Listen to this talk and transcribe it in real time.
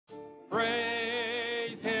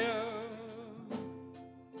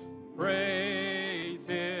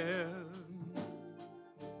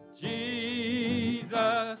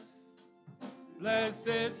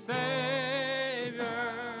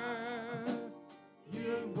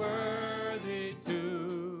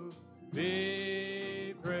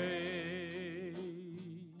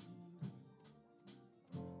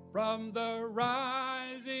from the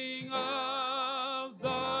rising of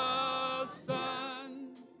the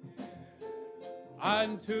sun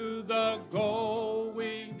unto the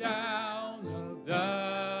going down of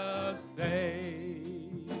the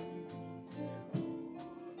same.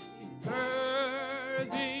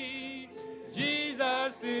 Worthy,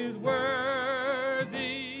 Jesus is worthy.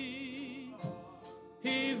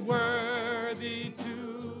 He's worthy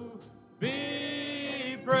to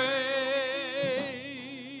be praised.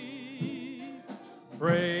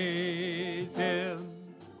 Praise him.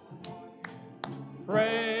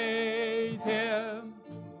 Praise him.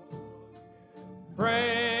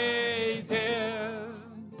 Praise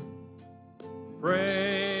him.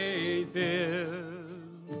 Praise him.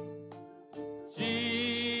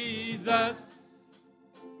 Jesus,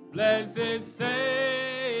 blessed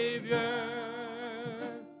Savior,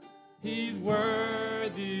 he's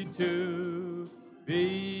worthy to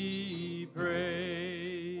be praised.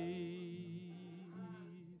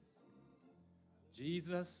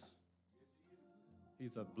 Jesus,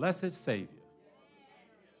 he's a blessed Savior.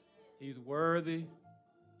 He's worthy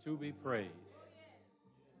to be praised.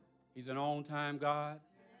 He's an on-time God.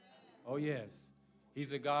 Oh, yes.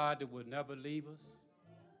 He's a God that would never leave us.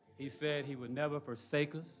 He said he would never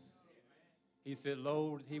forsake us. He said,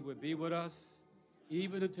 Lord, he would be with us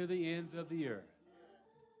even unto the ends of the earth.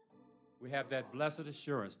 We have that blessed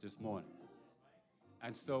assurance this morning.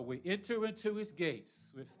 And so we enter into his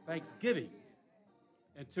gates with thanksgiving,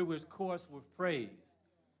 into his courts with praise,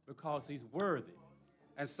 because he's worthy.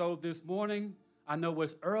 And so this morning, I know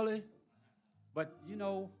it's early, but, you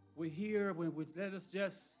know, we're here when we let us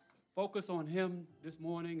just focus on him this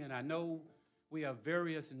morning. And I know we have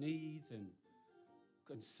various needs and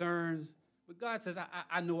concerns, but God says,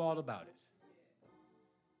 I know all about it.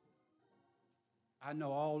 I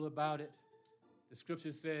know all about it. The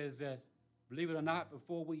scripture says that, believe it or not,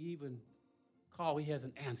 before we even call, he has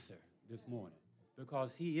an answer this morning,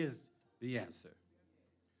 because he is the answer.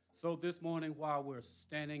 So this morning, while we're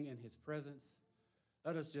standing in his presence,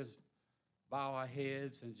 let us just bow our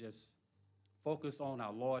heads and just focus on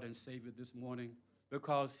our Lord and Savior this morning,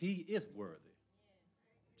 because he is worthy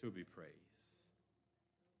to be praised.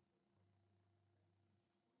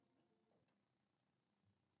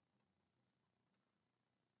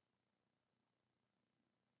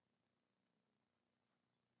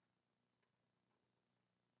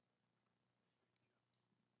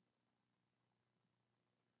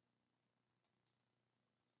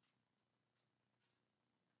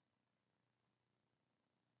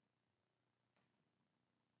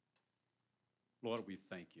 Lord, we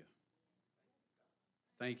thank you.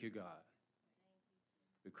 Thank you, God.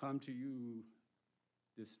 We come to you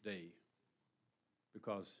this day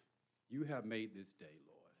because you have made this day,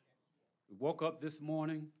 Lord. We woke up this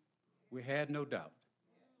morning, we had no doubt.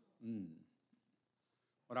 When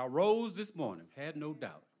I rose this morning, had no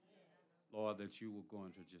doubt, Lord, that you were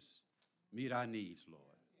going to just meet our needs,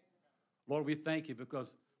 Lord. Lord, we thank you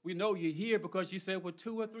because we know you're here, because you said when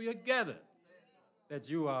 2 or 3 are gathered, that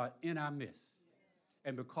you are in our midst.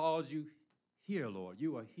 And because you here, Lord,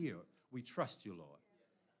 you are here. We trust you, Lord.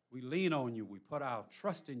 We lean on you. We put our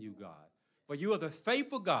trust in you, God. For you are the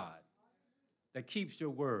faithful God that keeps your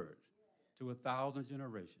word to 1,000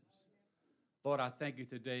 generations. Lord, I thank you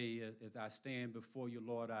today as I stand before you,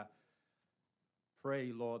 Lord. I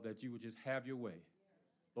pray, Lord, that you would just have your way.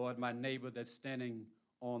 Lord, my neighbor that's standing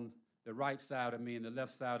on the right side of me and the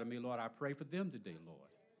left side of me, Lord, I pray for them today, Lord,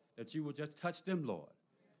 that you would just touch them, Lord,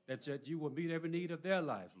 that you will meet every need of their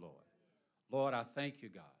life, Lord. Lord, I thank you,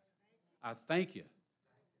 God. I thank you.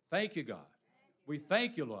 Thank you, God. We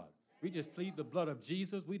thank you, Lord. We just plead the blood of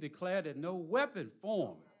Jesus. We declare that no weapon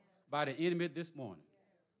formed by the enemy this morning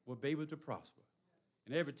will be able to prosper.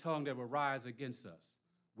 And every tongue that will rise against us,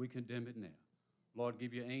 we condemn it now. Lord,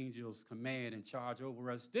 give your angels command and charge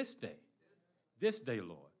over us this day,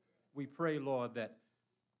 Lord. We pray, Lord, that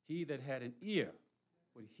he that had an ear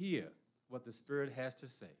would hear what the Spirit has to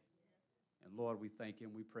say. And Lord, we thank you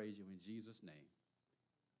and we praise you in Jesus' name.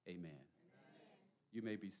 Amen. You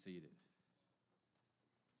may be seated.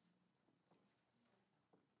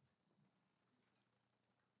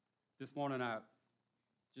 This morning,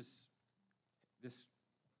 this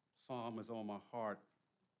psalm is on my heart,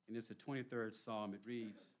 and it's the 23rd psalm. It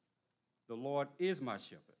reads, "The Lord is my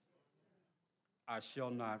shepherd, I shall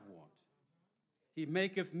not want. He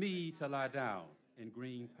maketh me to lie down in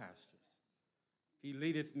green pastures. He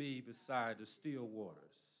leadeth me beside the still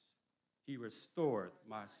waters. He restoreth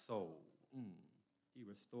my soul." He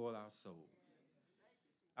restored our souls.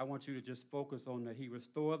 I want you to just focus on that. He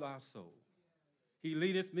restored our souls. He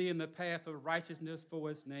leadeth me in the path of righteousness for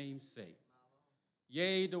his name's sake.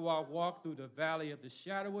 Yea, though I walk through the valley of the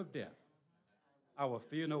shadow of death, I will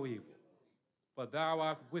fear no evil, for thou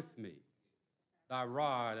art with me. Thy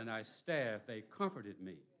rod and thy staff, they comforted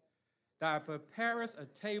me. Thou preparest a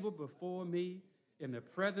table before me in the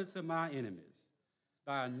presence of my enemies.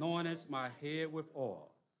 Thou anointest my head with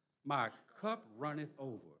oil. My cup runneth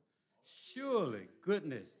over. Surely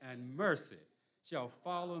goodness and mercy shall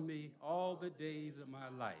follow me all the days of my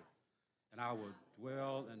life, and I will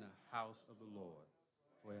dwell in the house of the Lord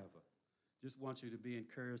forever. Just want you to be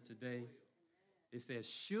encouraged today. It says,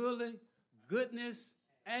 surely goodness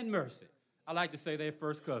and mercy. I like to say they're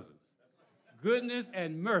first cousins. Goodness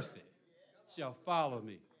and mercy shall follow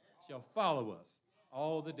me, shall follow us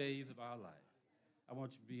all the days of our lives. I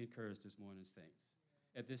want you to be encouraged this morning, saints.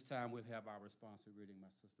 At this time, we'll have our responsive reading, my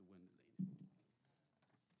sister Wendy.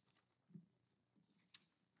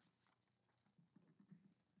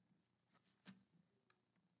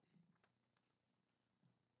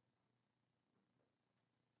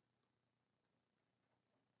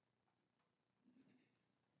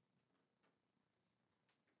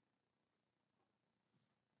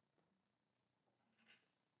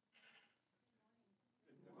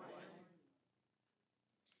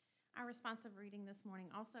 Our responsive reading this morning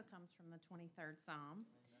also comes from the 23rd Psalm,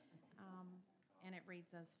 and it reads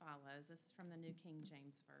as follows. This is from the New King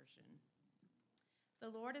James Version. The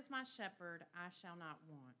Lord is my shepherd, I shall not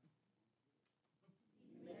want.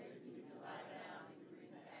 He makes me to lie down in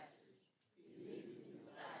green pastures. He leads me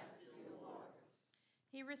beside still waters.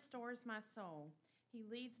 He restores my soul. He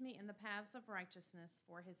leads me in the paths of righteousness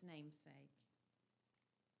for his name's sake.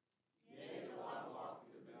 Yea, though I walk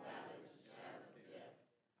through the valley of the shadow of death,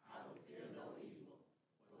 I will fear no evil,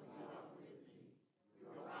 for you are with me.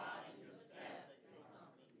 Your rod and your staff, they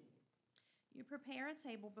comfort me. You prepare a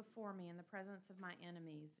table before me in the presence of my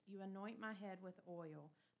enemies. You anoint my head with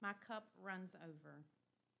oil. My cup runs over.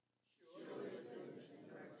 Surely goodness and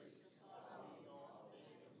mercy shall follow me all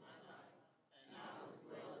the days of my life, and I will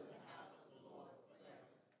dwell in the house of the Lord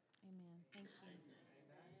forever. Amen. Thank you.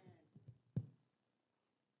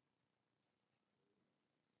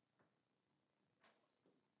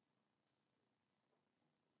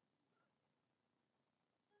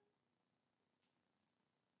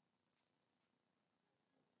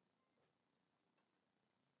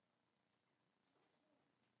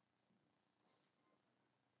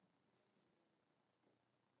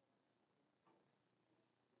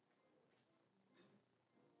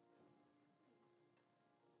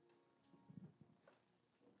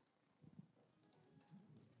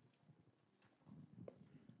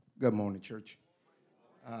 Good morning, church.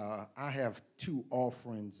 I have two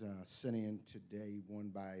offerings sent in today, one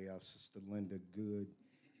by Sister Linda Good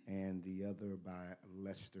and the other by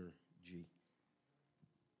Lester G.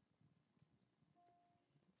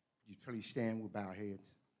 You please stand with bowed heads.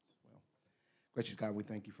 Well, gracious God, we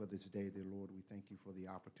thank you for this day, dear Lord. We thank you for the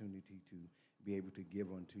opportunity to be able to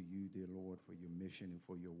give unto you, dear Lord, for your mission and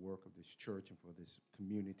for your work of this church and for this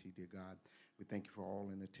community, dear God. We thank you for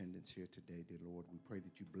all in attendance here today, dear Lord. We pray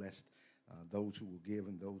that you blessed those who will give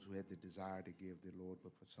and those who had the desire to give, dear Lord,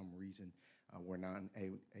 but for some reason were not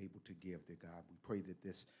able to give, dear God. We pray that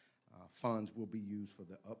this funds will be used for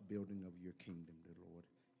the upbuilding of your kingdom, dear Lord.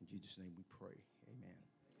 In Jesus' name we pray. Amen.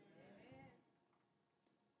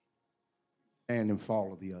 And then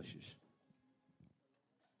follow the ushers.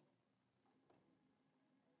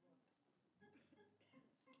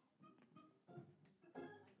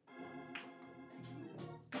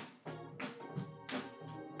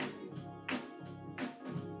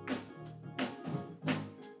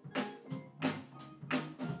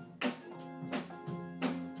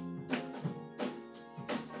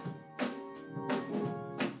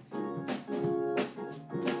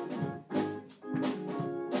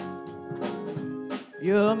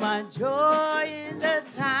 You're my joy in the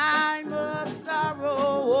time of sorrow,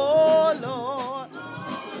 oh Lord.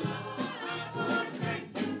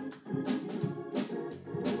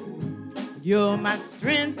 You're my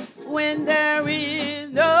strength when there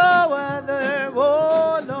is no other,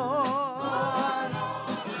 oh Lord.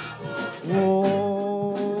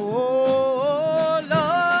 Oh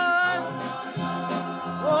Lord,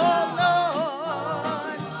 oh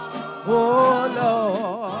Lord, oh Lord.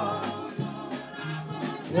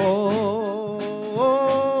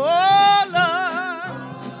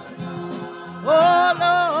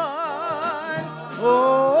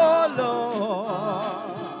 Oh,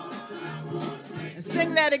 Lord.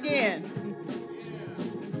 Sing that again.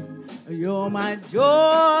 You're my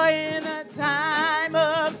joy in a time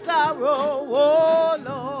of sorrow, oh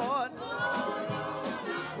Lord.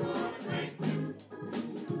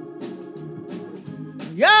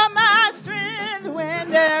 You're my strength when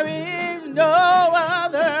there is no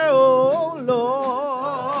other, oh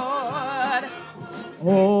Lord.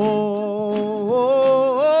 Oh,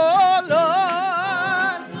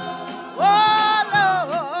 Lord. Oh,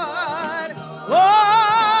 Lord.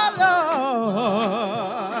 Oh, Lord.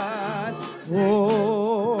 Oh,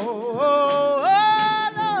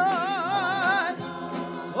 Lord.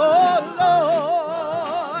 Oh,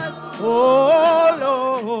 Lord. Oh,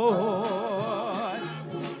 Lord.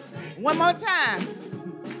 One more time.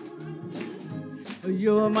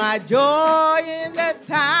 You're my joy in the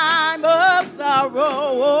time of sorrow,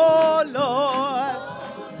 oh Lord.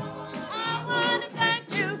 I want to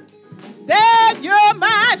thank you. Said you're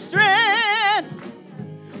my strength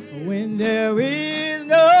when there is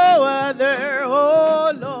no other,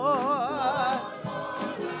 oh Lord.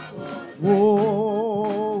 Oh,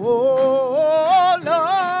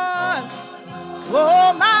 Lord.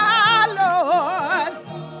 Oh, my Lord.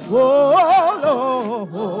 Oh, Lord.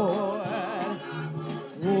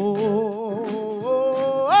 Oh,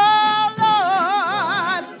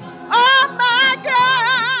 Lord, oh my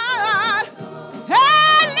God,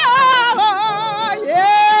 hello,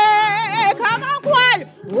 yeah, come on, quiet.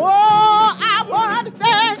 Oh, I want to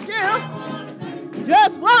thank you,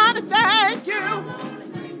 just want to thank you,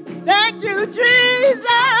 Jesus,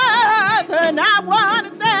 and I want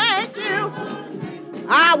to thank you,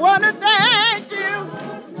 I want to thank you,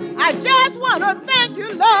 I just want to thank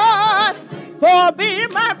you, Lord, for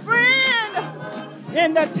being my friend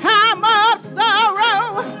in the time of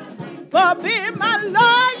sorrow, for being my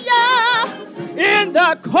lawyer in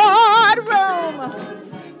the courtroom,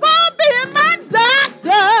 for being my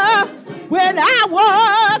doctor when I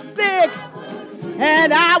was sick.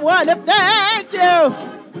 And I want to thank you,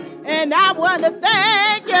 and I want to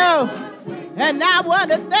thank you, and I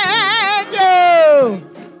want to thank you.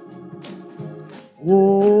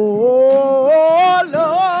 Oh,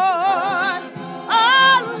 Lord,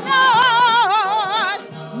 oh, Lord,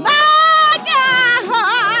 my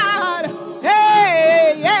God,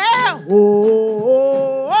 hey, yeah,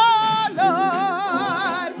 oh,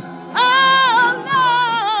 Lord,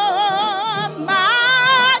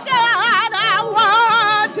 my God, I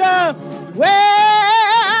want to,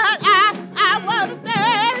 well, I want to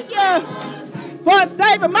thank you for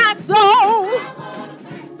saving my soul,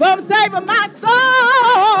 from saving my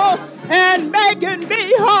soul and making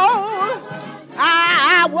me whole.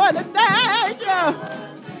 I want to thank you.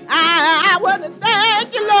 I want to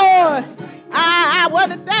thank you, Lord. I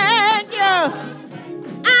want to thank you.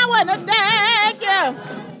 I want to thank you.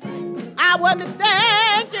 I want to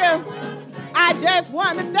thank you. I just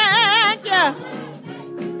want to thank you.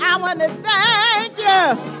 I want to thank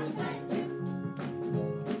you.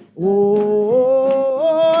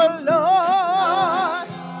 Oh, Lord,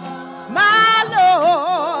 my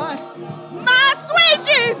Lord, my sweet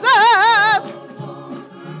Jesus.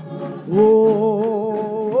 Oh,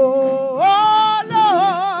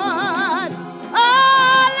 Lord,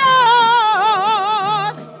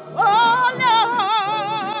 oh,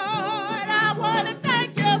 Lord, I want to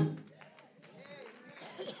thank you.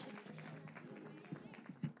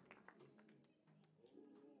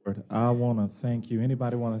 Lord, I want to thank you.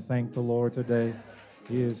 Anybody want to thank the Lord today?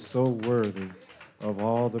 He is so worthy of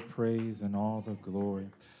all the praise and all the glory.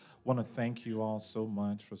 Want to thank you all so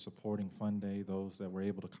much for supporting Fun Day, those that were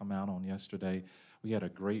able to come out on yesterday. We had a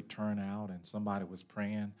great turnout, and somebody was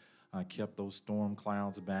praying, kept those storm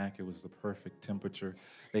clouds back. It was the perfect temperature.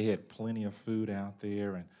 They had plenty of food out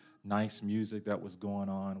there and nice music that was going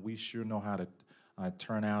on. We sure know how to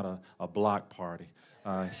turn out a block party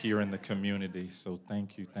here in the community. So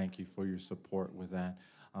thank you for your support with that.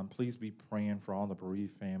 Please be praying for all the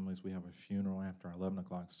bereaved families. We have a funeral after our 11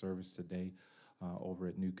 o'clock service today over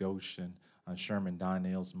at New Goshen. Sherman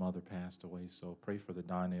Donnell's mother passed away, so pray for the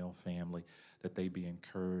Donnell family that they be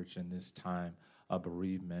encouraged in this time of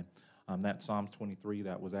bereavement. That Psalm 23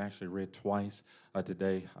 that was actually read twice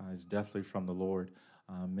today is definitely from the Lord.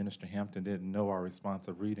 Minister Hampton didn't know our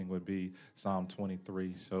responsive reading would be Psalm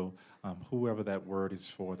 23. So whoever that word is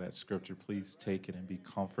for, that scripture, please take it and be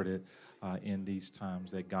comforted in these times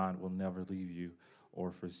that God will never leave you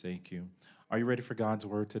or forsake you. Are you ready for God's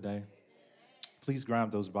word today? Please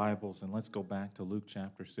grab those Bibles and let's go back to Luke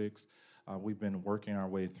chapter 6. We've been working our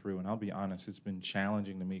way through, and I'll be honest, it's been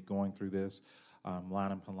challenging to me going through this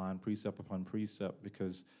line upon line, precept upon precept,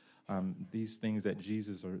 because these things that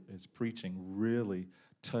Jesus is preaching really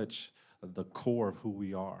touch the core of who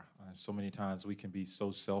we are. So many times we can be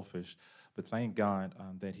so selfish, but thank God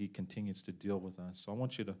that he continues to deal with us. So I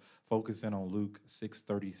want you to focus in on Luke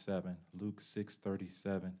 6:37, Luke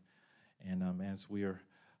 6:37. And as we are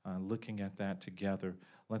looking at that together,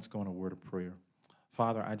 let's go in a word of prayer.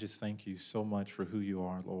 Father, I just thank you so much for who you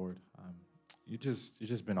are, Lord. You've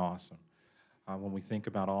just been awesome. When we think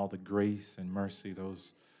about all the grace and mercy,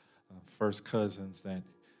 those first cousins that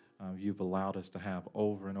you've allowed us to have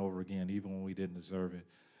over and over again, even when we didn't deserve it,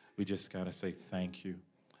 we just got to say thank you.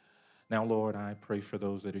 Now, Lord, I pray for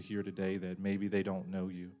those that are here today that maybe they don't know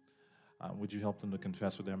you. Would you help them to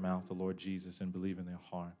confess with their mouth the Lord Jesus and believe in their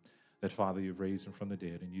heart that, Father, you've raised them from the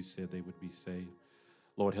dead and you said they would be saved.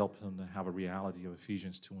 Lord, help them to have a reality of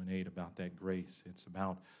Ephesians 2:8 about that grace. It's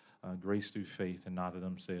about grace through faith and not of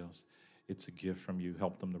themselves. It's a gift from you.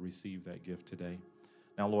 Help them to receive that gift today.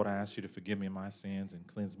 Now, Lord, I ask you to forgive me my sins and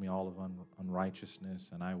cleanse me all of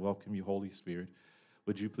unrighteousness, and I welcome you, Holy Spirit.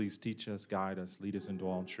 Would you please teach us, guide us, lead us into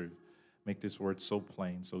all truth. Make this word so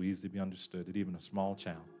plain, so easy to be understood, that even a small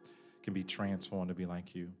child can be transformed to be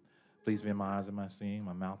like you. Please be in my eyes and my seeing,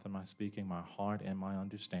 my mouth and my speaking, my heart and my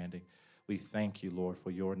understanding. We thank you, Lord, for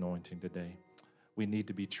your anointing today. We need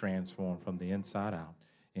to be transformed from the inside out.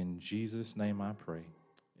 In Jesus' name I pray.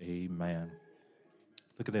 Amen.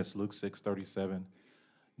 Look at this, Luke 6:37.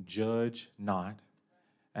 Judge not,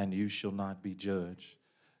 and you shall not be judged.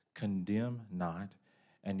 Condemn not,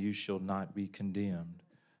 and you shall not be condemned.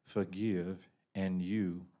 Forgive, and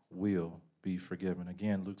you will be forgiven.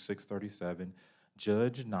 Again, Luke 6:37.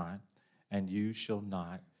 Judge not, and you shall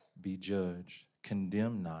not be judged.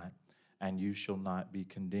 Condemn not, and you shall not be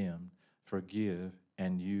condemned. Forgive,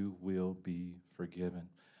 and you will be forgiven.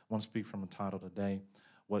 I want to speak from a title today,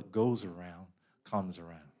 What Goes Around Comes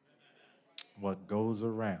Around. What goes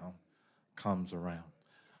around comes around.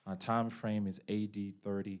 Our time frame is AD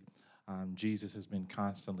 30. Jesus has been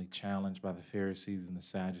constantly challenged by the Pharisees and the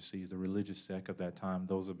Sadducees, the religious sect of that time.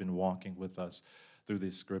 Those have been walking with us through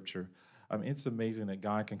this scripture. It's amazing that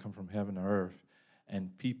God can come from heaven to earth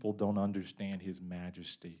and people don't understand his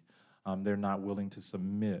majesty. They're not willing to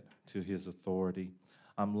submit to his authority.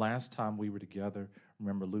 Last time we were together,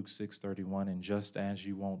 remember Luke 6:31, and just as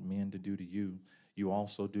you want men to do to you, you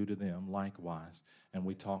also do to them likewise. And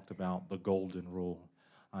we talked about the golden rule.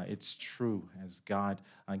 It's true as God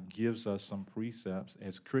gives us some precepts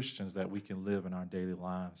as Christians that we can live in our daily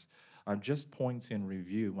lives. Just points in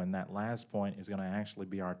review, when that last point is going to actually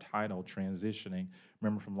be our title, transitioning.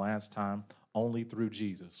 Remember from last time, only through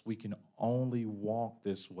Jesus. We can only walk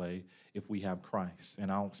this way if we have Christ.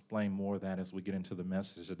 And I'll explain more of that as we get into the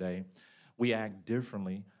message today. We act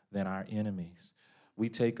differently than our enemies. We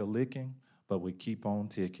take a licking, but we keep on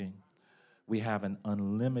ticking. We have an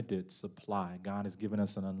unlimited supply. God has given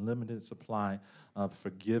us an unlimited supply of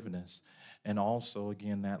forgiveness. And also,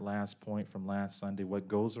 again, that last point from last Sunday, what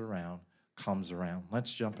goes around comes around.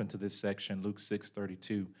 Let's jump into this section, Luke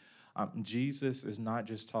 6:32. Jesus is not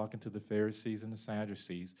just talking to the Pharisees and the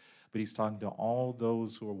Sadducees, but he's talking to all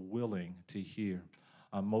those who are willing to hear.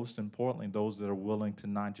 Most importantly, those that are willing to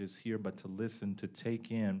not just hear, but to listen, to take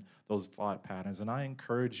in those thought patterns. And I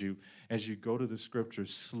encourage you, as you go to the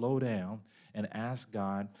scriptures, slow down and ask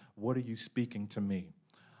God, what are you speaking to me?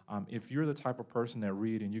 If you're the type of person that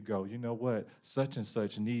read and you go, you know what, such and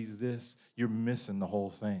such needs this, you're missing the whole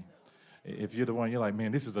thing. If you're the one, you're like,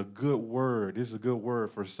 man, this is a good word. This is a good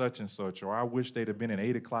word for such and such. Or I wish they'd have been an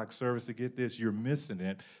 8 o'clock service to get this. You're missing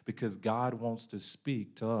it because God wants to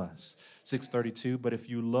speak to us. 6:32, but if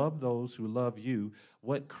you love those who love you,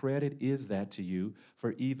 what credit is that to you?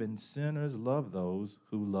 For even sinners love those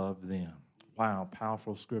who love them. Wow,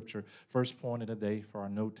 powerful scripture. First point of the day for our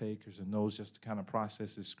note takers and those just to kind of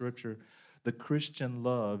process this scripture. The Christian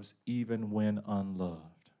loves even when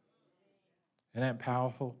unloved. Isn't that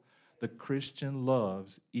powerful? The Christian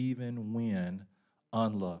loves even when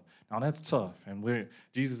unloved. Now that's tough, and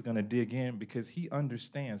Jesus is going to dig in because he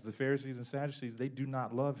understands the Pharisees and Sadducees, they do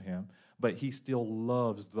not love him, but he still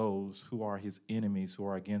loves those who are his enemies, who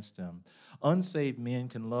are against him. Unsaved men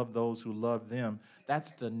can love those who love them. That's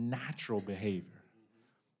the natural behavior.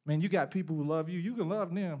 Man, you got people who love you. You can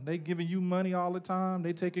love them. They giving you money all the time.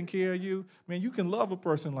 They taking care of you. Man, you can love a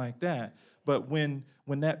person like that. But when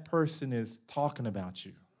that person is talking about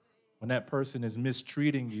you, when that person is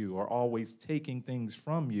mistreating you or always taking things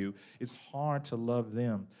from you, it's hard to love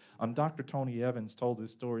them. Dr. Tony Evans told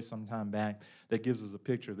this story some time back that gives us a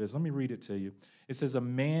picture of this. Let me read it to you. It says, a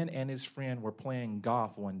man and his friend were playing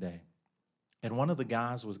golf one day, and one of the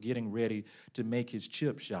guys was getting ready to make his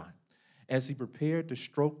chip shot. As he prepared to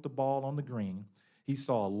stroke the ball on the green, he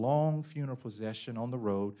saw a long funeral procession on the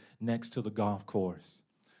road next to the golf course.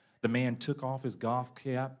 The man took off his golf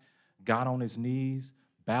cap, got on his knees,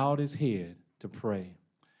 bowed his head to pray.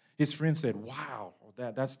 His friend said, wow,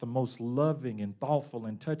 That's the most loving and thoughtful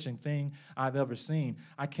and touching thing I've ever seen.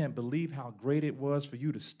 I can't believe how great it was for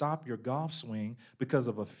you to stop your golf swing because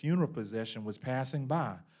of a funeral procession was passing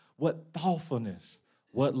by. What thoughtfulness,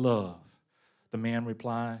 what love. The man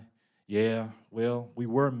replied, yeah, well, we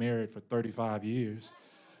were married for 35 years.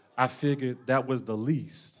 I figured that was the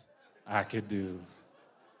least I could do.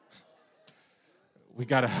 We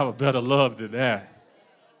got to have a better love than that.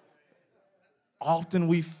 Often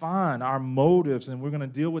we find our motives, and we're going to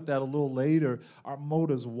deal with that a little later, our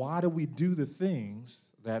motives. Why do we do the things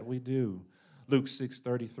that we do? Luke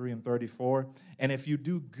 6:33 and 34. And if you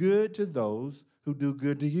do good to those who do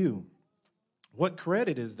good to you, what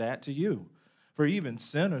credit is that to you? For even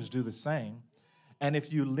sinners do the same. And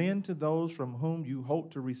if you lend to those from whom you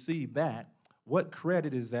hope to receive back, what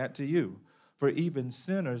credit is that to you? For even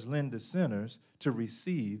sinners lend to sinners to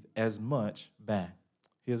receive as much back.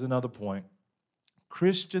 Here's another point.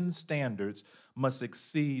 Christian standards must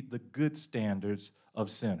exceed the good standards of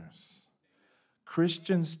sinners.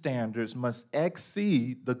 Christian standards must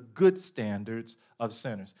exceed the good standards of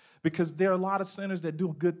sinners. Because there are a lot of sinners that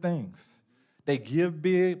do good things. They give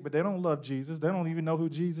big, but they don't love Jesus. They don't even know who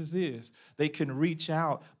Jesus is. They can reach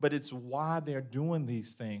out, but it's why they're doing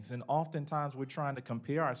these things. And oftentimes we're trying to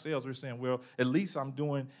compare ourselves. We're saying, well, at least I'm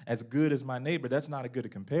doing as good as my neighbor. That's not a good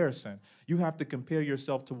comparison. You have to compare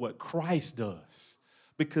yourself to what Christ does.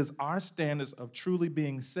 Because our standards of truly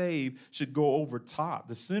being saved should go over top.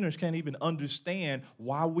 The sinners can't even understand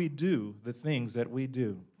why we do the things that we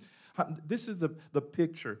do. This is the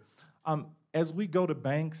picture. As we go to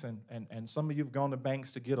banks, and some of you have gone to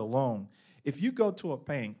banks to get a loan, if you go to a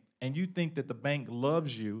bank and you think that the bank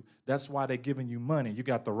loves you, that's why they're giving you money, you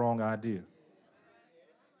got the wrong idea.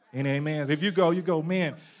 And amen. If you go,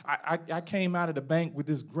 man, I came out of the bank with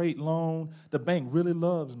this great loan. The bank really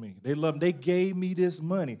loves me. They gave me this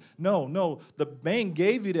money. No, the bank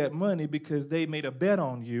gave you that money because they made a bet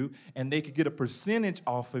on you and they could get a percentage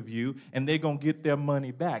off of you and they're going to get their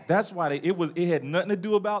money back. That's why it had nothing to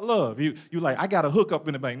do about love. You like, I got a hookup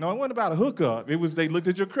in the bank. No, it wasn't about a hookup. It was they looked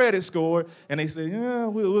at your credit score and they said, yeah,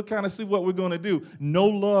 we'll kind of see what we're going to do. No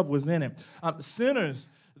love was in it. Sinners,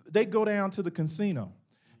 they go down to the casino.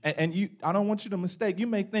 And I don't want you to mistake. You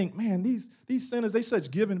may think, man, these sinners, they such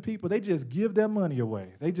giving people. They just give their money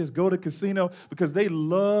away. They just go to casino because they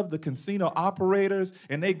love the casino operators,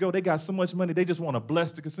 and they got so much money, they just want to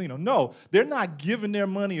bless the casino. No, they're not giving their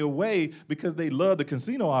money away because they love the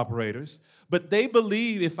casino operators, but they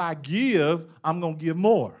believe if I give, I'm going to give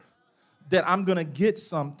more, that I'm going to get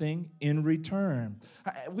something in return.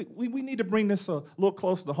 We need to bring this a little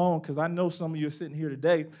closer to home because I know some of you are sitting here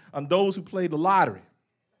today, those who play the lottery.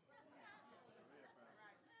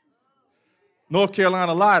 North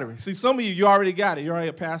Carolina lottery. See, some of you already got it. You're already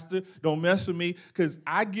a pastor. Don't mess with me because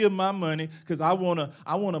I give my money because I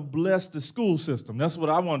wanna bless the school system. That's what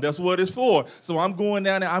I want. That's what it's for. So I'm going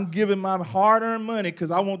down there. I'm giving my hard-earned money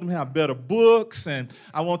because I want them to have better books and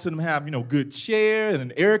I want them to have, good chair and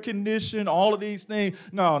an air condition, all of these things.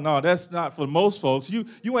 No, that's not for most folks.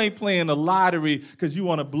 You ain't playing the lottery because you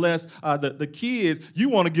want to bless the kids. You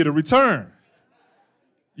want to get a return.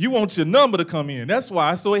 You want your number to come in. That's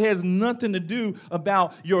why. So it has nothing to do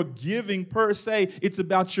about your giving per se. It's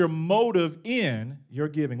about your motive in your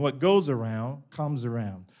giving. What goes around comes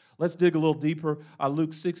around. Let's dig a little deeper.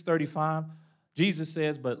 Luke 6:35. Jesus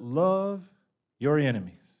says, but love your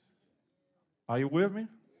enemies. Are you with me?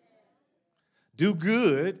 Do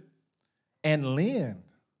good and lend,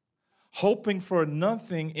 hoping for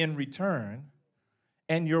nothing in return,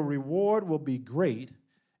 and your reward will be great,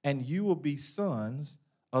 and you will be sons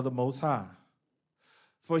of the Most High.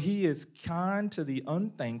 For he is kind to the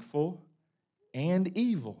unthankful and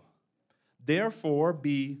evil. Therefore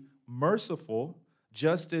be merciful,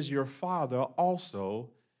 just as your Father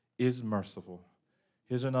also is merciful.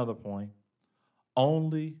 Here's another point.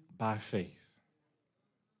 Only by faith.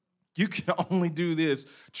 You can only do this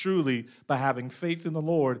truly by having faith in the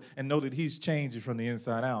Lord and know that he's changed you from the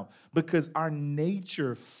inside out. Because our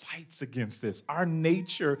nature fights against this. Our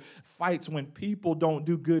nature fights when people don't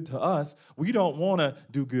do good to us. We don't want to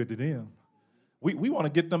do good to them. We want to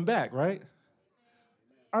get them back, right?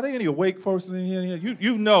 Are there any awake folks in here?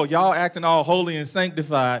 You know, y'all acting all holy and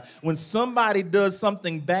sanctified. When somebody does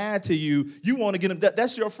something bad to you, you want to get them.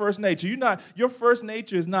 That's your first nature. Your first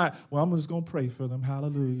nature is not, well, I'm just going to pray for them.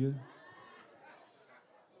 Hallelujah.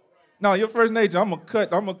 No, your first nature, I'm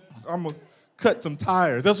gonna cut some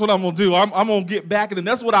tires. That's what I'm going to do. I'm going to get back at them.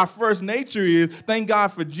 That's what our first nature is. Thank God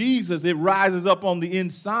for Jesus. It rises up on the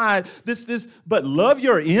inside. But love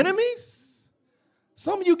your enemies?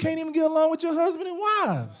 Some of you can't even get along with your husband and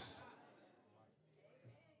wives.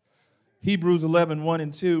 Hebrews 11, 1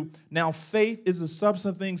 and 2. Now faith is the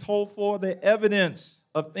substance of things hoped for, the evidence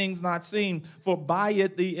of things not seen. For by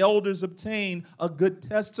it the elders obtain a good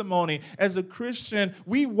testimony. As a Christian,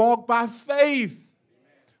 we walk by faith.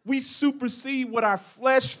 We supersede what our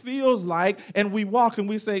flesh feels like, and we walk and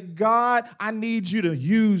we say, God, I need you to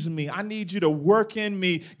use me. I need you to work in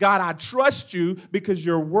me. God, I trust you because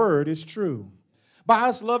your word is true. By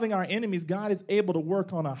us loving our enemies, God is able to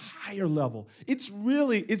work on a higher level. It's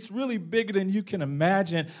really bigger than you can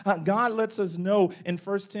imagine. God lets us know in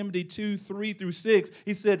 1 Timothy 2, 3 through 6,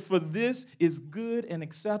 he said, for this is good and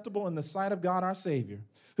acceptable in the sight of God our Savior,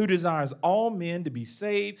 who desires all men to be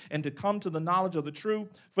saved and to come to the knowledge of the truth.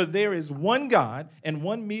 For there is one God and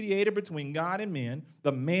one mediator between God and men,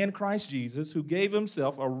 the man Christ Jesus, who gave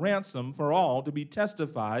himself a ransom for all to be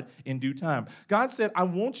testified in due time. God said, I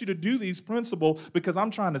want you to do these principles because I'm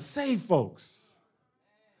trying to save folks.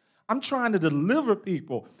 I'm trying to deliver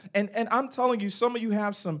people. And I'm telling you, some of you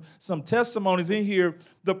have some testimonies in here.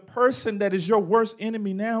 The person that is your worst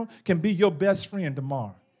enemy now can be your best friend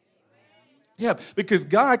tomorrow. Yeah, because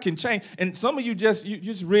God can change. And some of you just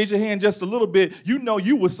raise your hand just a little bit. You know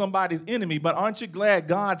you were somebody's enemy, but aren't you glad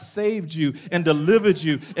God saved you and delivered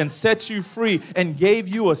you and set you free and gave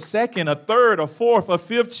you a second, a third, a fourth, a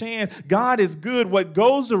fifth chance? God is good. What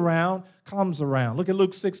goes around comes around. Look at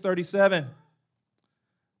Luke 6:37.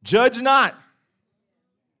 Judge not,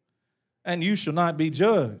 and you shall not be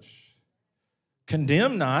judged.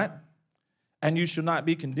 Condemn not, and you shall not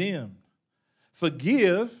be condemned.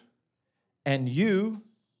 Forgive, and you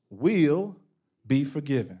will be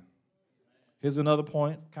forgiven. Here's another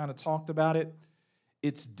point, kind of talked about it.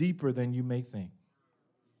 It's deeper than you may think.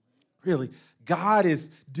 Really, God is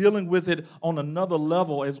dealing with it on another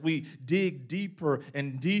level as we dig deeper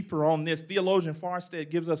and deeper on this. Theologian Farstead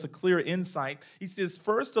gives us a clear insight. He says,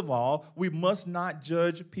 first of all, we must not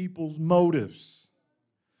judge people's motives.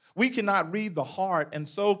 We cannot read the heart and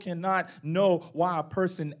so cannot know why a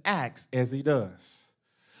person acts as he does.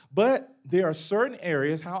 But there are certain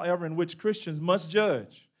areas, however, in which Christians must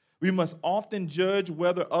judge. We must often judge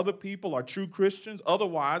whether other people are true Christians.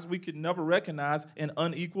 Otherwise, we could never recognize an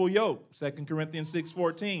unequal yoke. 2 Corinthians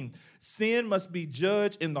 6:14. Sin must be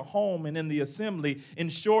judged in the home and in the assembly. In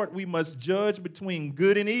short, we must judge between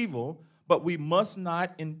good and evil, but we must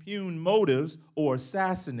not impugn motives or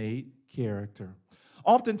assassinate character.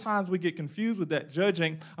 Oftentimes we get confused with that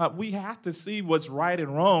judging. We have to see what's right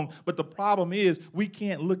and wrong, but the problem is we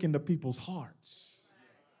can't look into people's hearts.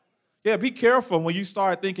 Yeah, be careful when you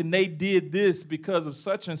start thinking they did this because of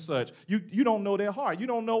such and such. You don't know their heart. You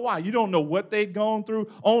don't know why. You don't know what they've gone through.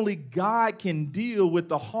 Only God can deal with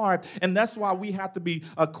the heart, and that's why we have to be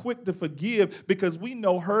quick to forgive, because we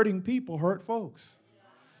know hurting people hurt folks.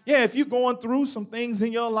 Yeah, if you're going through some things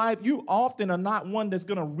in your life, you often are not one that's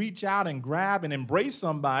going to reach out and grab and embrace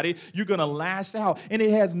somebody. You're going to lash out. And it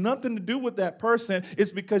has nothing to do with that person.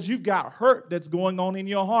 It's because you've got hurt that's going on in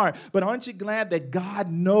your heart. But aren't you glad that God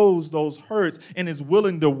knows those hurts and is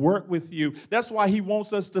willing to work with you? That's why he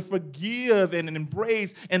wants us to forgive and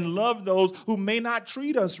embrace and love those who may not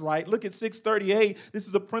treat us right. Look at 6:38. This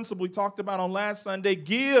is a principle we talked about on last Sunday.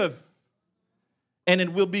 Give, and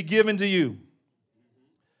it will be given to you.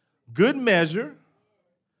 Good measure,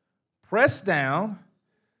 pressed down,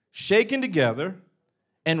 shaken together,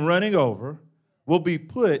 and running over will be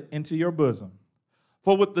put into your bosom.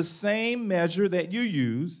 For with the same measure that you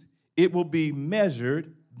use, it will be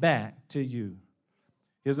measured back to you.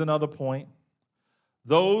 Here's another point.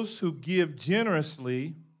 Those who give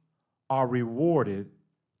generously are rewarded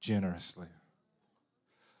generously.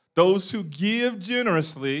 Those who give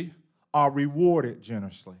generously are rewarded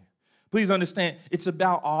generously. Please understand, it's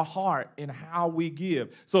about our heart and how we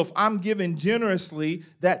give. So if I'm giving generously,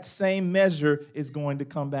 that same measure is going to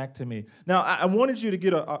come back to me. Now, I wanted you to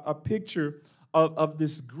get a picture of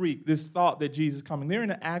this Greek, this thought that Jesus is coming. They're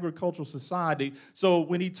in an agricultural society. So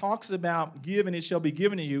when he talks about give and it shall be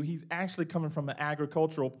given to you, he's actually coming from an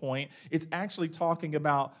agricultural point. It's actually talking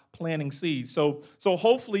about planting seeds. So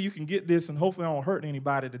hopefully you can get this, and hopefully I don't hurt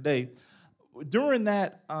anybody today. During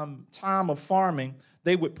that time of farming,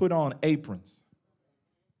 they would put on aprons.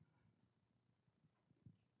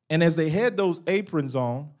 And as they had those aprons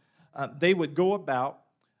on, they would go about.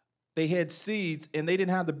 They had seeds, and they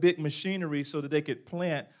didn't have the big machinery so that they could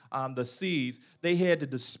plant the seeds. They had to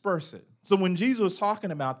disperse it. So when Jesus was talking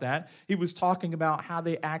about that, he was talking about how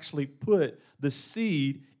they actually put the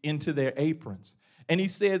seed into their aprons. And he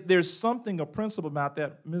says there's something, a principle about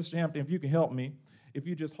that. Mr. Hampton, if you can help me, if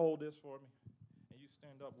you just hold this for me and you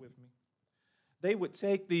stand up with me. They would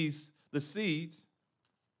take the seeds,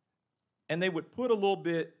 and they would put a little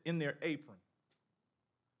bit in their apron.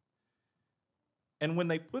 And when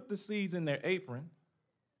they put the seeds in their apron,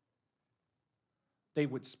 they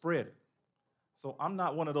would spread it. So I'm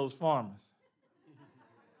not one of those farmers.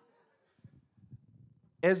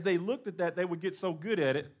 As they looked at that, they would get so good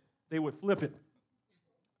at it, they would flip it.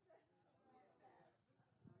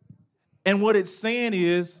 And what it's saying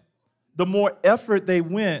is, the more effort they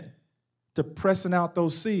went to pressing out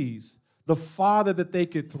those seeds, the farther that they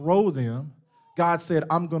could throw them, God said,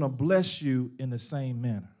 I'm going to bless you in the same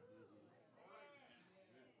manner.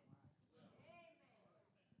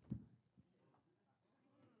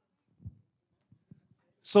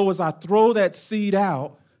 So as I throw that seed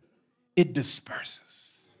out, it disperses.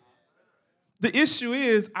 The issue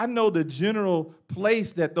is, I know the general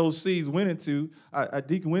place that those seeds went into.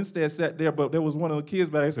 Deacon Winstead sat there, but there was one of the kids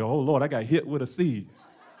back there who said, oh, Lord, I got hit with a seed.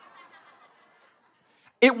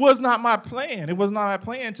 It was not my plan. It was not my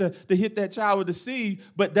plan to hit that child with a seed,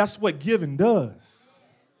 but that's what giving does.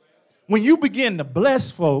 When you begin to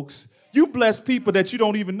bless folks, you bless people that you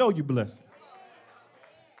don't even know you bless.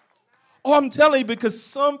 Oh, I'm telling you, because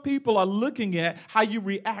some people are looking at how you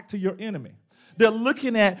react to your enemy. They're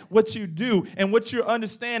looking at what you do and what you're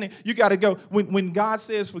understanding. You got to go. When God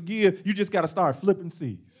says forgive, you just got to start flipping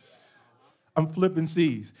seeds. I'm flipping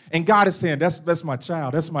seeds. And God is saying, that's my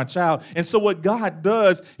child. That's my child. And so what God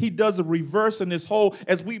does, he does a reverse in this whole,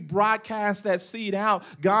 as we broadcast that seed out,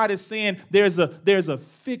 God is saying there's a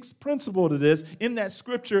fixed principle to this. In that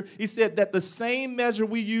scripture, he said that the same measure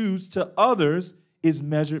we use to others is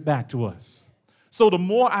measured back to us. So the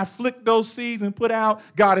more I flick those seeds and put out,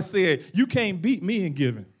 God has said, you can't beat me in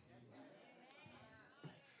giving.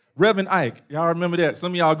 Reverend Ike, y'all remember that?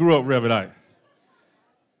 Some of y'all grew up Reverend Ike.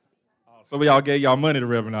 Some of y'all gave y'all money to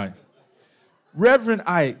Reverend Ike. Reverend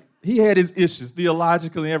Ike, he had his issues,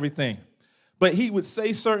 theologically and everything. But he would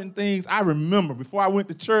say certain things. I remember before I went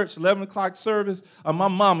to church, 11 o'clock service, my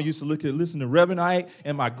mama used to listen to Reverend Ike,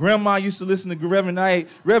 and my grandma used to listen to Reverend Ike.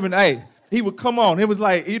 Reverend Ike, he would come on. It was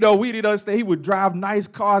like, we didn't understand. He would drive nice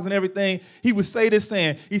cars and everything. He would say this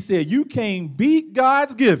saying, he said, you can't beat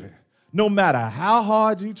God's giving no matter how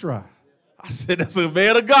hard you try. I said, that's a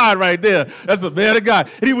man of God right there. That's a man of God.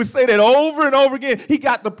 And he would say that over and over again. He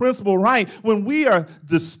got the principle right. When we are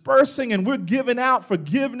dispersing and we're giving out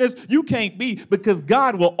forgiveness, you can't be, because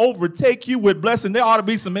God will overtake you with blessing. There ought to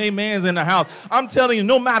be some amens in the house. I'm telling you,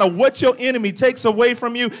 no matter what your enemy takes away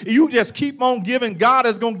from you, you just keep on giving. God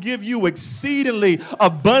is going to give you exceedingly,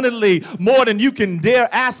 abundantly, more than you can dare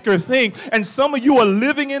ask or think. And some of you are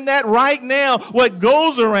living in that right now. What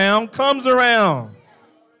goes around comes around.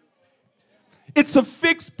 It's a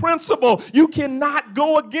fixed principle. You cannot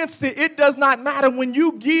go against it. It does not matter. When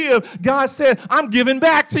you give, God said, I'm giving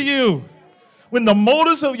back to you. When the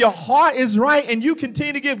motives of your heart is right and you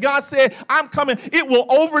continue to give, God said, I'm coming. It will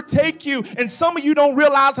overtake you. And some of you don't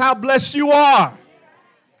realize how blessed you are.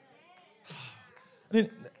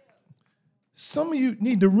 Some of you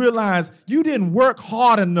need to realize you didn't work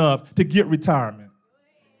hard enough to get retirement.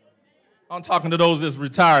 I'm talking to those that's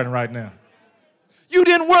retiring right now. You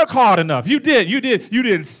didn't work hard enough. You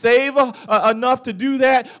didn't save enough to do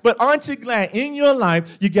that. But aren't you glad in your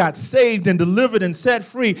life you got saved and delivered and set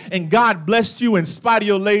free, and God blessed you in spite of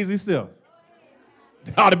your lazy self?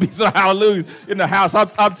 There ought to be some hallelujahs in the house.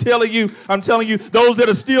 I'm telling you, those that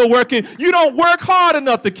are still working, you don't work hard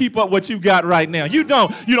enough to keep up what you got right now. You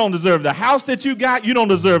don't. You don't deserve the house that you got. You don't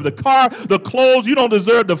deserve the car, the clothes. You don't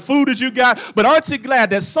deserve the food that you got. But aren't you glad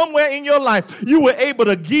that somewhere in your life you were able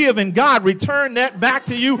to give, and God returned that back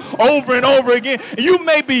to you over and over again? And you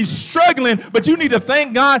may be struggling, but you need to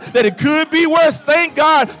thank God that it could be worse. Thank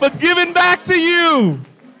God for giving back to you.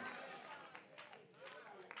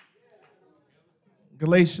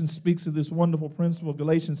 Galatians speaks of this wonderful principle.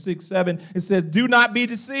 Galatians 6:7, it says, do not be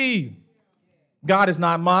deceived. God is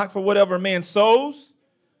not mocked, for whatever a man sows,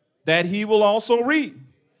 that he will also reap.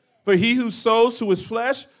 For he who sows to his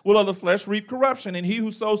flesh will of the flesh reap corruption, and he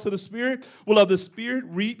who sows to the Spirit will of the Spirit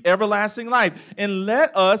reap everlasting life. And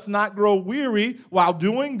let us not grow weary while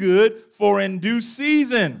doing good, for in due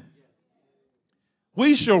season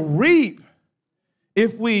we shall reap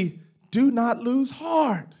if we do not lose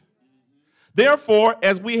heart. Therefore,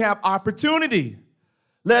 as we have opportunity,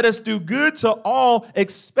 let us do good to all,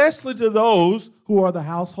 especially to those who are the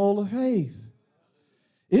household of faith.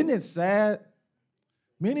 Isn't it sad?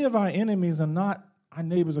 Many of our enemies are not our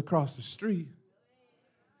neighbors across the street.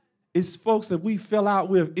 It's folks that we fell out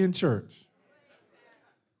with in church.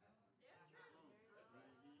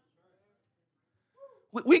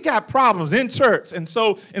 We got problems in church. And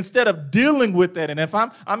so instead of dealing with that, and if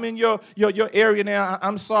I'm in your area now,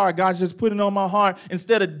 I'm sorry, God just put it on my heart.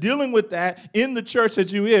 Instead of dealing with that in the church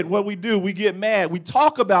that you're in, what we do, we get mad. We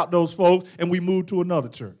talk about those folks and we move to another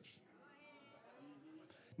church.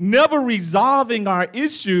 Never resolving our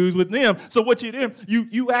issues with them. So what you do,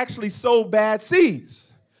 you actually sow bad seeds.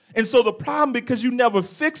 And so the problem, because you never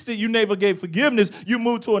fixed it, you never gave forgiveness, you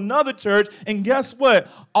moved to another church, and guess what?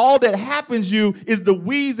 All that happens to you is the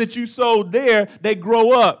weeds that you sowed there, they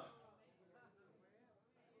grow up.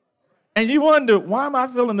 And you wonder, why am I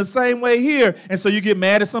feeling the same way here? And so you get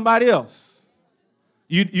mad at somebody else.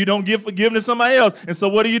 You don't give forgiveness to somebody else. And so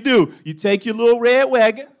what do? You take your little red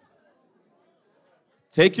wagon,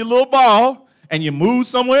 take your little ball, and you move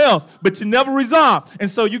somewhere else, but you never resolve. And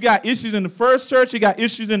so you got issues in the first church, you got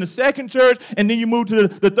issues in the second church, and then you move to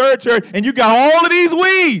the third church, and you got all of these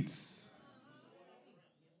weeds.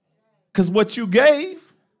 Because what you gave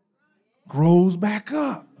grows back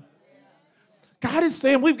up. God is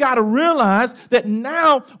saying we've got to realize that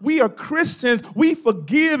now we are Christians, we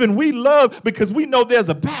forgive and we love because we know there's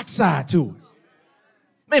a backside to it.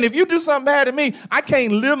 Man, if you do something bad to me, I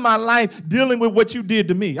can't live my life dealing with what you did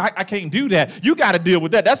to me. I can't do that. You got to deal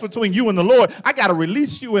with that. That's between you and the Lord. I got to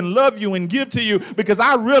release you and love you and give to you because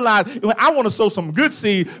I realize I want to sow some good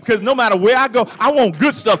seed because no matter where I go, I want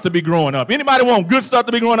good stuff to be growing up. Anybody want good stuff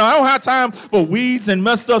to be growing up? I don't have time for weeds and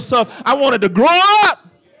messed up stuff. I want it to grow up.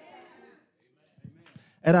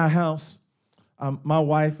 At our house, my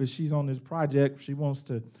wife, as she's on this project, she wants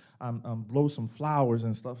to blow some flowers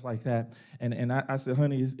and stuff like that. And I said,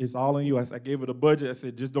 honey, it's all on you. I gave her the budget. I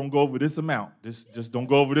said, just don't go over this amount. Just don't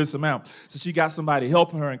go over this amount. So she got somebody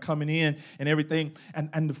helping her and coming in and everything.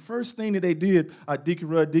 And the first thing that they did, Deacon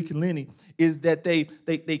Rudd, Deacon Lenny, is that they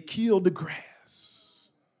killed the grass.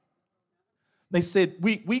 They said,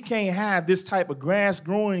 we can't have this type of grass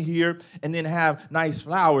growing here and then have nice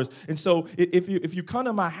flowers. And so if you come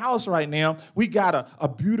to my house right now, we got a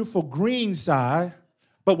beautiful green side,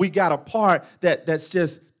 but we got a part that's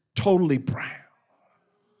just totally brown.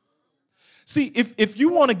 See, if you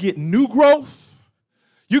want to get new growth,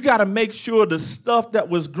 you got to make sure the stuff that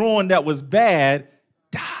was growing that was bad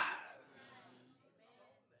dies.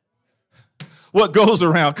 What goes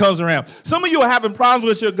around comes around. Some of you are having problems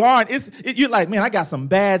with your garden. You're like, man, I got some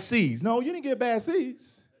bad seeds. No, you didn't get bad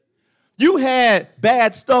seeds. You had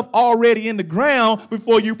bad stuff already in the ground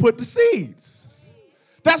before you put the seeds.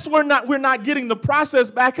 That's where we're not getting the process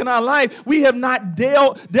back in our life. We have not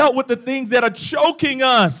dealt with the things that are choking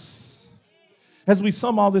us. As we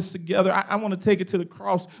sum all this together, I want to take it to the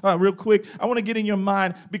cross real quick. I want to get in your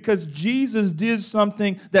mind because Jesus did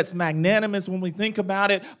something that's magnanimous when we think about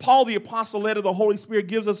it. Paul, the apostle, led of the Holy Spirit,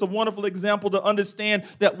 gives us a wonderful example to understand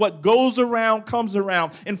that what goes around comes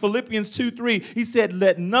around. In Philippians 2:3, he said,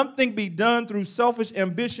 let nothing be done through selfish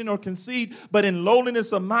ambition or conceit, but in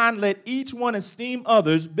lowliness of mind, let each one esteem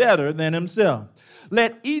others better than himself.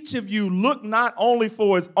 Let each of you look not only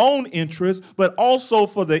for his own interest, but also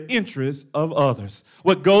for the interest of others.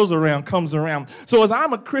 What goes around comes around. So as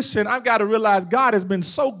I'm a Christian, I've got to realize God has been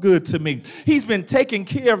so good to me. He's been taking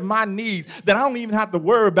care of my needs that I don't even have to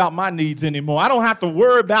worry about my needs anymore. I don't have to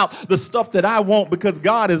worry about the stuff that I want because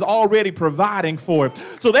God is already providing for it.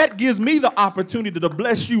 So that gives me the opportunity to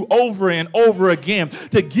bless you over and over again,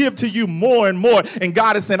 to give to you more and more. And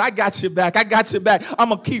God is saying, I got your back. I got your back. I'm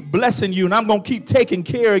going to keep blessing you and I'm going to keep taking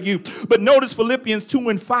care of you. But notice Philippians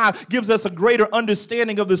 2:5 gives us a greater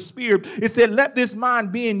understanding of the Spirit. It said, let this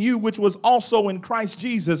mind be in you, which was also in Christ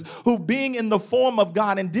Jesus, who being in the form of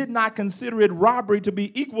God and did not consider it robbery to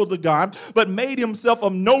be equal to God, but made himself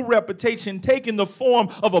of no reputation, taking the form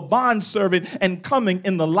of a bondservant and coming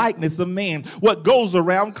in the likeness of man. What goes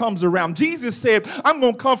around comes around. Jesus said, I'm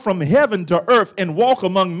going to come from heaven to earth and walk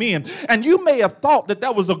among men. And you may have thought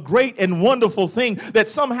that was a great and wonderful thing, that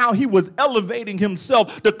somehow he was elevating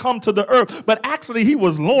himself to come to the earth, but actually he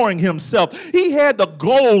was lowering himself. He had the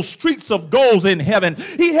gold, streets of gold in heaven.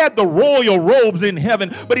 He had the royal robes in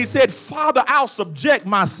heaven, but he said, Father, I'll subject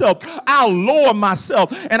myself. I'll lower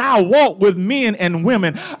myself and I'll walk with men and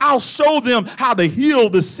women. I'll show them how to heal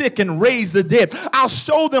the sick and raise the dead. I'll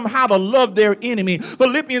show them how to love their enemy.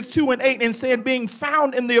 Philippians 2:8 and said, being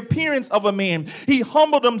found in the appearance of a man, he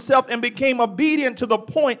humbled himself and became obedient to the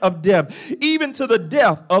point of death, even to the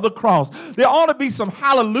death of the cross. There ought to be some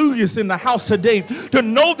hallelujahs in the house today to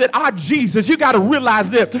know that our Jesus, you got to realize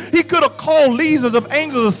that he could have called legions of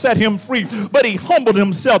angels to set him free, but he humbled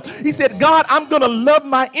himself. He said, God, I'm going to love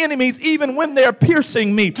my enemies even when they're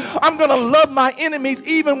piercing me. I'm going to love my enemies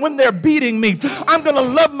even when they're beating me. I'm going to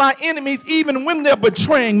love my enemies even when they're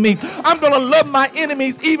betraying me. I'm going to love my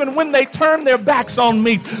enemies even when they turn their backs on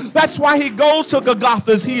me. That's why he goes to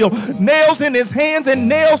Golgotha's hill, nails in his hands and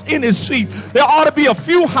nails in his feet. There ought to be a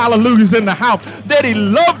few hallelujahs in the house that he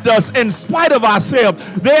loved us in spite of ourselves.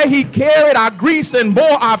 There he carried our griefs and bore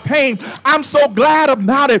our pain. I'm so glad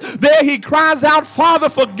about it. There he cries out, Father,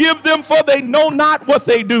 forgive them, for they know not what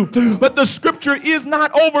they do. But the scripture is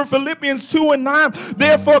not over. Philippians 2:9.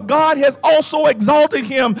 Therefore God has also exalted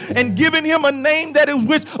him and given him a name that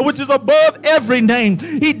is which is above every name.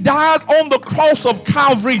 He dies on the cross of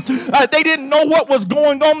Calvary. They didn't know what was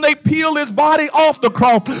going on. They peeled his body off the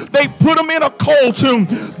cross. They put him in a cold tomb.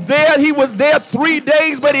 There he was there 3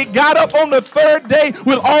 days, but he got up on the third day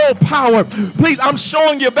with all power. Please, I'm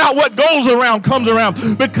showing you about what goes around comes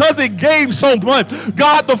around, because he gave so much.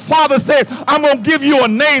 God the Father said, I'm going to give you a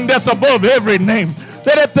name that's above every name.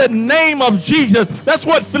 That at the name of Jesus, that's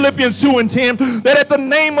what Philippians 2:10, that at the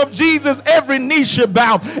name of Jesus, every knee should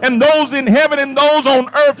bow, and those in heaven and those on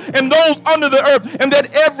earth and those under the earth, and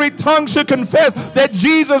that every tongue should confess that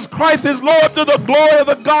Jesus Christ is Lord, to the glory of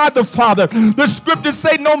the God the Father. The scriptures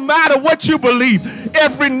say no matter what you believe,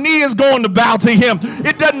 every knee is going to bow to him.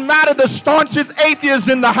 It doesn't matter the staunchest atheists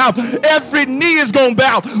in the house. Every knee is going to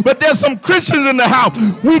bow. But there's some Christians in the house.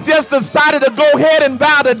 We just decided to go ahead and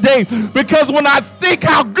bow today, because when I think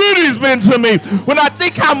how good he's been to me, when I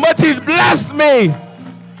think how much he's blessed me.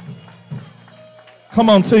 Come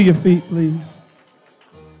on to your feet, please.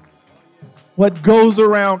 What goes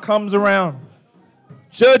around comes around.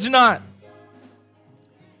 Judge not,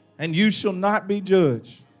 and you shall not be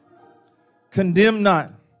judged. Condemn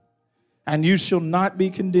not, and you shall not be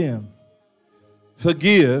condemned.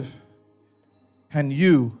 Forgive, and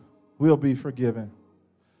you will be forgiven.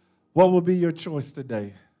 What will be your choice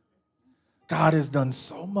today? God has done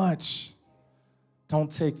so much.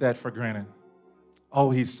 Don't take that for granted. Oh,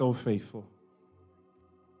 he's so faithful.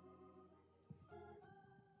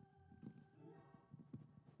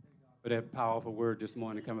 For that powerful word this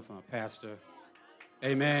morning coming from a pastor.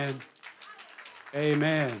 Amen.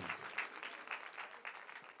 Amen.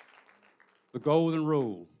 The golden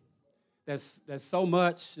rule. That's so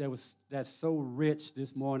much. That's so rich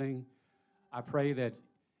this morning. I pray that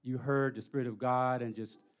you heard the Spirit of God and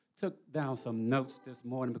just took down some notes this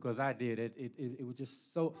morning, because I did. It was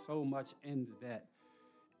just so much into that.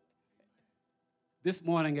 This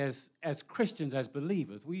morning, as Christians, as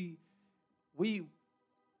believers, we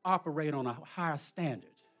operate on a higher standard.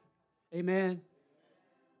 Amen.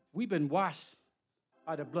 We've been washed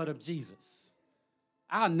by the blood of Jesus.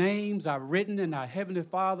 Our names are written in our Heavenly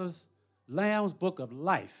Father's Lamb's Book of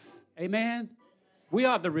Life. Amen. We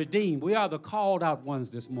are the redeemed. We are the called out ones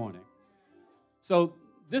this morning. So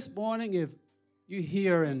this morning, if you're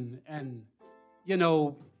here and you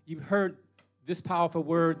know, you've heard this powerful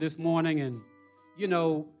word this morning, and you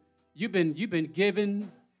know, you've been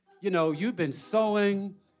given, you know, you've been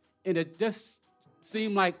sowing, and it just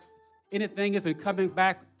seemed like anything has been coming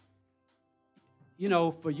back, you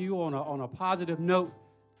know, for you on a positive note.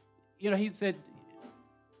 You know, he said,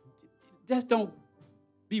 just don't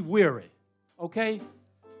be weary, okay?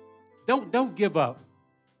 Don't give up.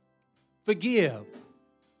 Forgive,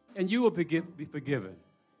 and you will be forgiven.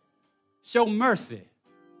 Show mercy,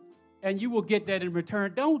 and you will get that in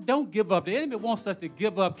return. Don't give up. The enemy wants us to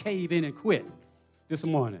give up, cave in, and quit this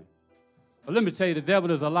morning. But let me tell you, the devil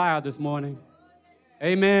is a liar this morning.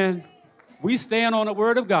 Amen. We stand on the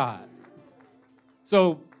word of God.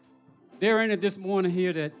 So there in it this morning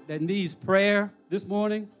here that needs prayer this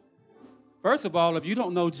morning. First of all, if you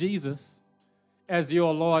don't know Jesus as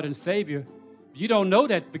your Lord and Savior, you don't know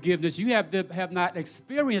that forgiveness. You have not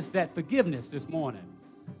experienced that forgiveness this morning.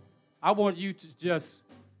 I want you to just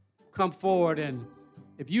come forward, and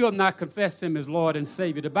if you have not confessed him as Lord and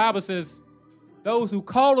Savior, the Bible says, those who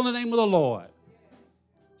call on the name of the Lord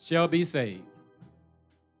shall be saved.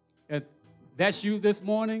 If that's you this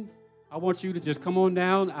morning, I want you to just come on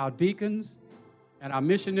down. Our deacons and our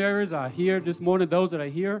missionaries are here this morning, those that are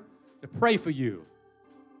here, to pray for you,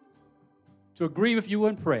 to agree with you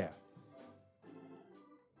in prayer.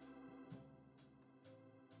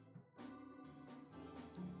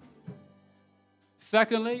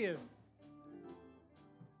 Secondly, if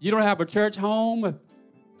you don't have a church home,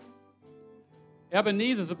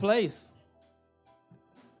 Ebenezer is a place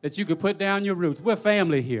that you could put down your roots. We're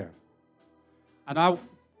family here. And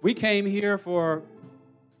we came here for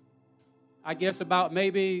I guess, about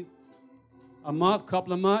maybe a month,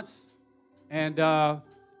 couple of months. And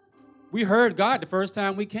we heard God the first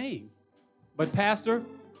time we came. But Pastor,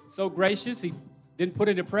 so gracious, he didn't put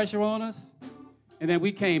any pressure on us. And then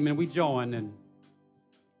we came and we joined, and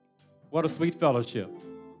what a sweet fellowship.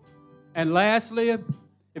 And lastly,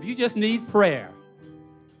 if you just need prayer,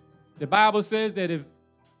 the Bible says that if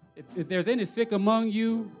there's any sick among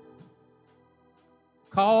you,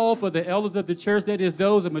 call for the elders of the church, that is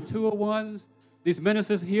those mature ones, these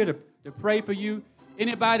ministers here to pray for you.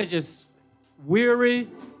 Anybody just weary,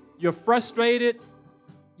 you're frustrated,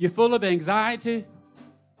 you're full of anxiety,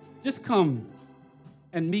 just come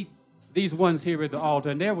and meet these ones here at the altar,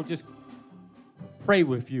 and they will just pray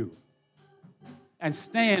with you and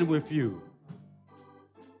stand with you,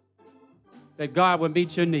 that God will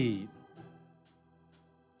meet your need.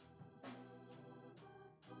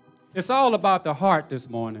 It's all about the heart this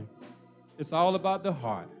morning. It's all about the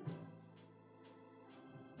heart.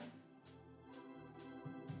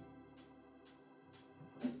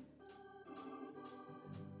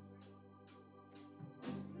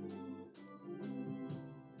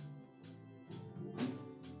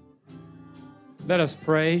 Let us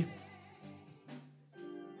pray.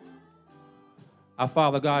 Our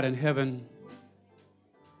Father God in heaven,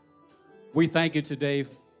 we thank you today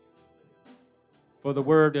for the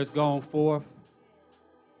word that's gone forth.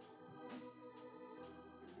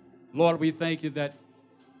 Lord, we thank you that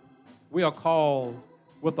we are called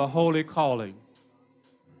with a holy calling.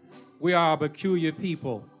 We are a peculiar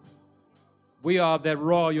people. We are that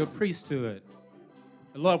royal priesthood.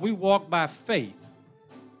 And Lord, we walk by faith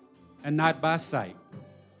and not by sight.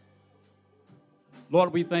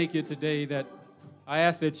 Lord, we thank you today that I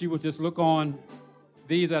ask that you would just look on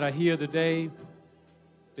these that are here today.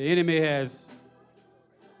 The enemy has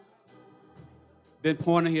been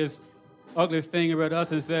pointing his ugly finger at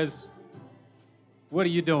us and says, what are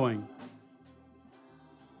you doing?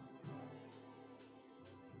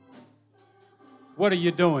 What are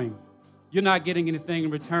you doing? You're not getting anything in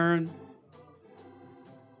return.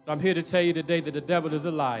 I'm here to tell you today that the devil is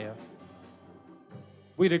a liar.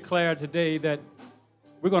 We declare today that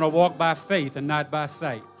we're going to walk by faith and not by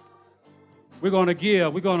sight. We're going to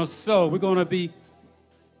give. We're going to sow. We're going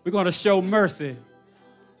to show mercy.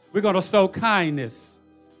 We're going to sow kindness.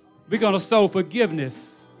 We're going to sow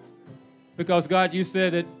forgiveness. Because, God, you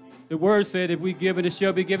said that the word said if we give it, it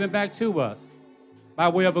shall be given back to us by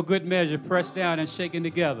way of a good measure, pressed down and shaken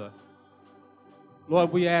together.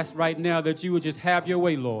 Lord, we ask right now that you would just have your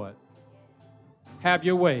way, Lord. Have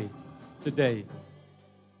your way today.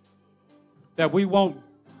 That we won't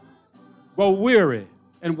grow weary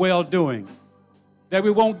in well-doing. That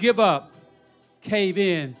we won't give up, cave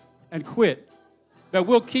in, and quit. That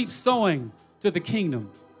we'll keep sowing to the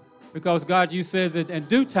kingdom. Because, God, you says that in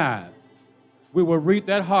due time, we will reap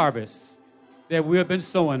that harvest that we have been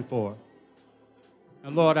sowing for.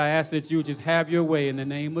 And, Lord, I ask that you just have your way in the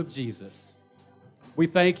name of Jesus. We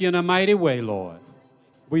thank you in a mighty way, Lord.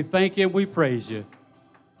 We thank you and we praise you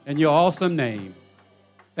in your awesome name.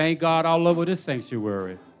 Thank God all over this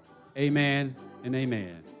sanctuary. Amen and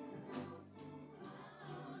amen.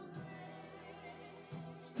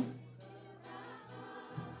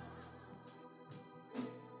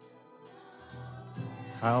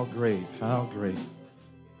 How great, how great.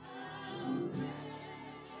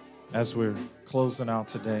 As we're closing out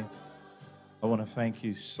today, I want to thank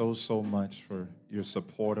you so much for your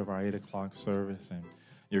support of our 8 o'clock service and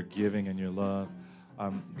your giving and your love.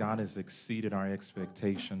 God has exceeded our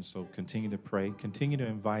expectations, so continue to pray. Continue to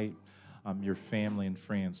invite your family and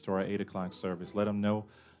friends to our 8 o'clock service. Let them know,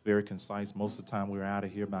 very concise. Most of the time we're out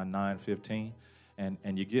of here by 9:15.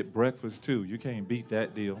 And you get breakfast, too. You can't beat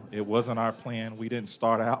that deal. It wasn't our plan. We didn't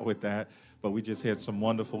start out with that, but we just had some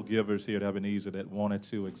wonderful givers here at Ebenezer that wanted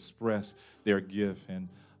to express their gift and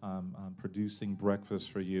producing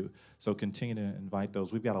breakfast for you. So continue to invite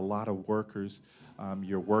those. We've got a lot of workers.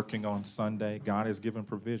 You're working on Sunday. God has given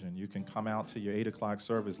provision. You can come out to your 8 o'clock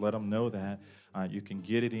service. Let them know that. You can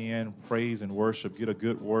get it in, praise and worship, get a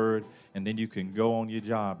good word, and then you can go on your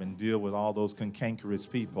job and deal with all those cantankerous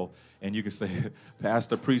people. And you can say,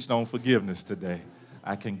 Pastor preached on forgiveness today.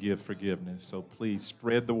 I can give forgiveness. So please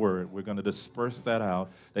spread the word. We're going to disperse that out,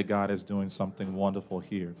 that God is doing something wonderful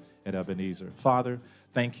here at Ebenezer. Father,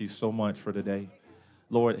 thank you so much for today.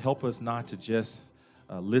 Lord, help us not to just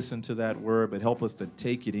listen to that word, but help us to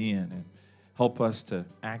take it in and help us to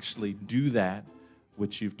actually do that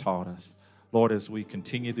which you've taught us. Lord, as we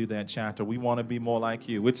continue through that chapter, we want to be more like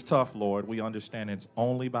you. It's tough, Lord. We understand it's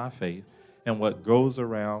only by faith, and what goes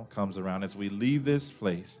around comes around. As we leave this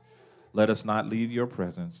place, let us not leave your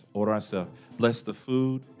presence. Order ourselves. Bless the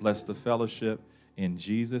food. Bless the fellowship. In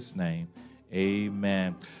Jesus' name,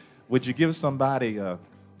 amen. Would you give somebody a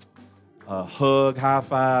hug, high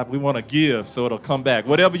five? We want to give so it'll come back.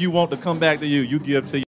 Whatever you want to come back to you, you give to